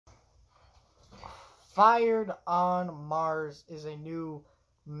Fired on Mars is a new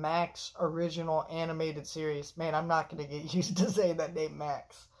Max original animated series. Man, I'm not going to get used to saying that name,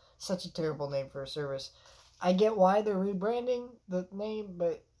 Max. Such a terrible name for a service. I get why they're rebranding the name,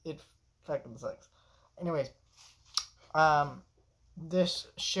 but it fucking sucks. Anyways, this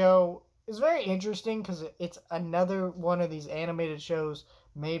show is very interesting because it's another one of these animated shows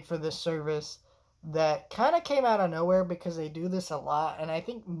made for this service that kind of came out of nowhere because they do this a lot, and I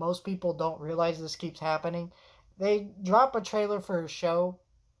think most people don't realize this keeps happening. They drop a trailer for a show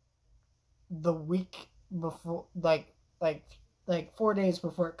the week before, like 4 days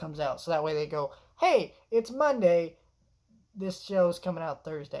before it comes out, so that way they go, hey, it's Monday, this show's coming out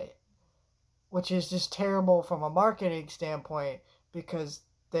Thursday, which is just terrible from a marketing standpoint because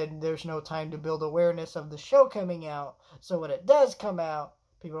then there's no time to build awareness of the show coming out, so when it does come out,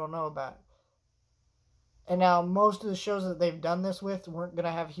 people don't know about it. And now most of the shows that they've done this with weren't going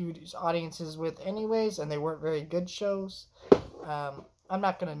to have huge audiences with anyways, and they weren't very good shows. I'm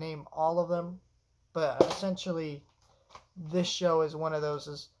not going to name all of them, but essentially this show is one of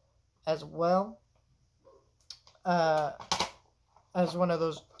those as well. As one of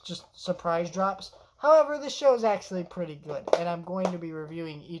those just surprise drops. However, this show is actually pretty good, and I'm going to be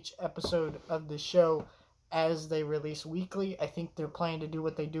reviewing each episode of the show as they release weekly. I think they're planning to do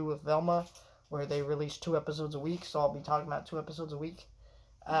what they do with Velma, where they release 2 episodes a week, so I'll be talking about 2 episodes a week.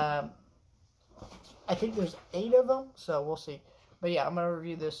 I think there's 8 of them, so we'll see. But yeah, I'm going to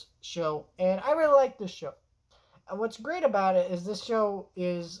review this show, and I really like this show. And what's great about it is this show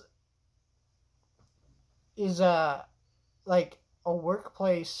is like a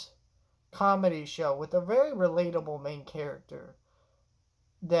workplace comedy show with a very relatable main character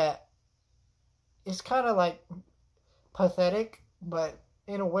that is kind of like pathetic, but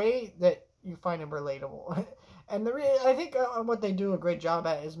in a way that you find him relatable. And I think what they do a great job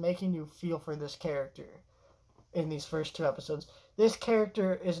at is making you feel for this character in these first 2 episodes. This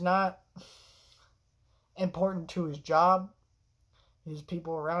character is not important to his job, his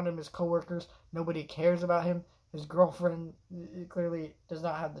people around him, his coworkers. Nobody cares about him. His girlfriend clearly does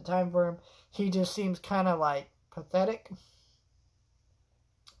not have the time for him. He just seems kind of like pathetic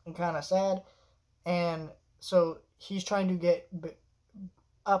and kind of sad. And so he's trying to get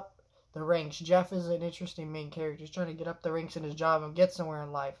up the ranks. Jeff is an interesting main character. He's trying to get up the ranks in his job and get somewhere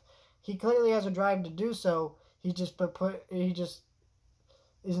in life. He clearly has a drive to do so. He just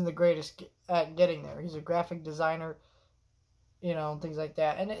isn't the greatest at getting there. He's a graphic designer, things like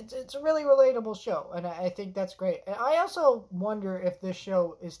that. And it's a really relatable show, and I think that's great. And I also wonder if this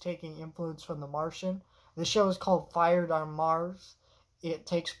show is taking influence from The Martian. The show is called Fired on Mars. It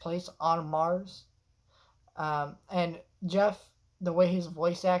takes place on Mars. And Jeff, the way he's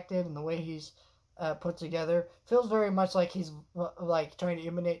voice acted and the way he's put together, feels very much like he's like trying to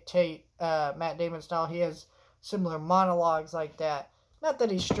imitate Matt Damon's style. He has similar monologues like that. Not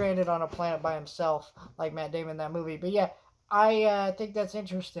that he's stranded on a planet by himself like Matt Damon in that movie, but yeah, I think that's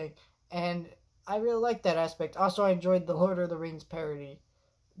interesting, and I really like that aspect. Also, I enjoyed the Lord of the Rings parody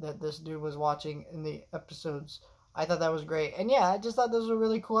that this dude was watching in the episodes. I thought that was great, and yeah, I just thought this was a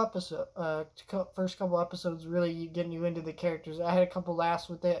really cool episode. First couple episodes really getting you into the characters. I had a couple laughs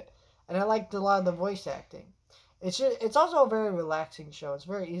with it, and I liked a lot of the voice acting. It's also a very relaxing show. It's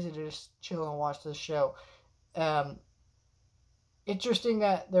very easy to just chill and watch this show. Interesting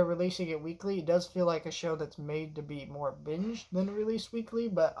that they're releasing it weekly. It does feel like a show that's made to be more binged than released weekly,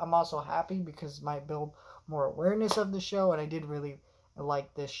 but I'm also happy because it might build more awareness of the show, and I did really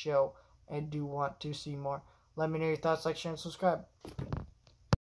like this show and do want to see more. Let me know your thoughts, like, share, and subscribe.